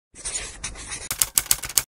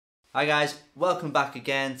Hi guys, welcome back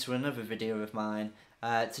again to another video of mine.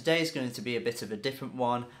 Today is going to be a bit of a different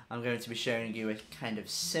one. I'm going to be showing you a kind of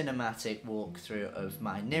cinematic walkthrough of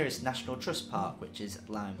my nearest National Trust park, which is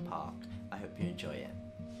Lyme Park. I hope you enjoy it.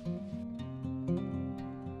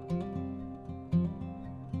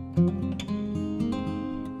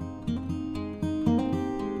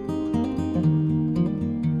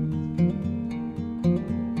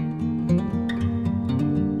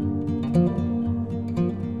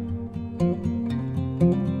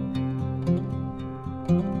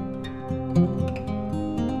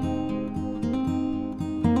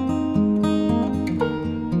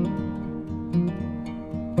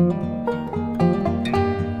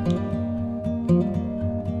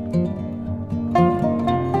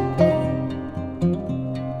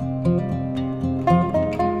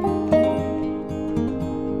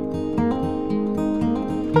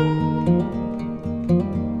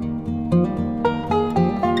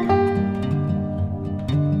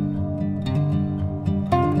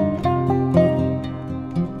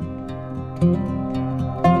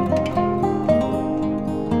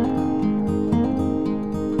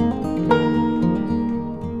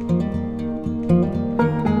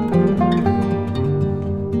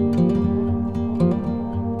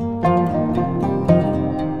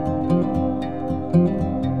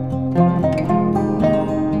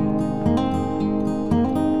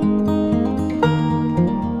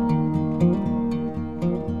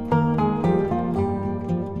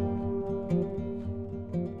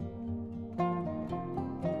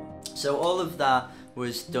 So all of that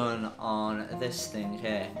was done on this thing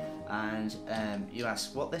here, and you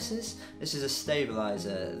ask what this is? This is a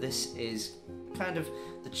stabilizer. This is kind of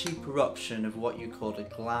the cheaper option of what you call a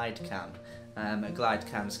glide cam. A glide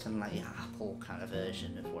cam is kind of like the Apple kind of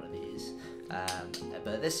version of one of these,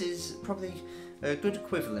 but this is probably a good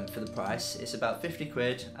equivalent for the price. It's about 50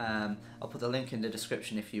 quid. I'll put the link in the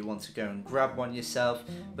description if you want to go and grab one yourself,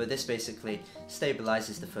 but this basically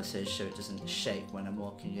stabilizes the footage so it doesn't shake when I'm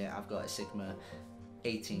walking it. I've got a Sigma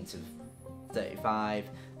 18 to 35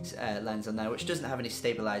 lens on there, which doesn't have any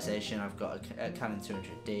stabilization. I've got a Canon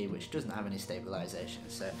 200D, which doesn't have any stabilization.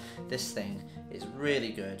 So this thing is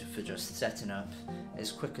really good for just setting up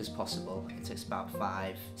as quick as possible. It takes about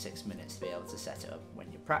 5-6 minutes to be able to set it up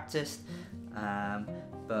when you're practiced.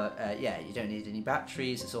 Yeah, you don't need any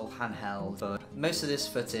batteries. It's all handheld. But most of this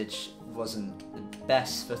footage wasn't the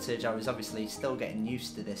best footage. I was obviously still getting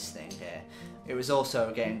used to this thing here. It was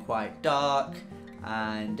also getting quite dark,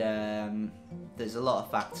 and there's a lot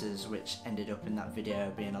of factors which ended up in that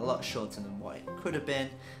video being a lot shorter than what it could have been.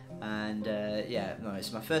 And yeah, no,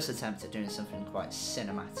 it's my first attempt at doing something quite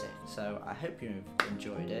cinematic, so I hope you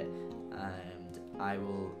enjoyed it, and I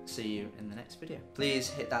will see you in the next video. Please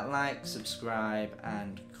hit that like, subscribe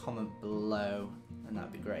and comment below, and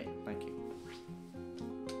that'd be great. Thank you.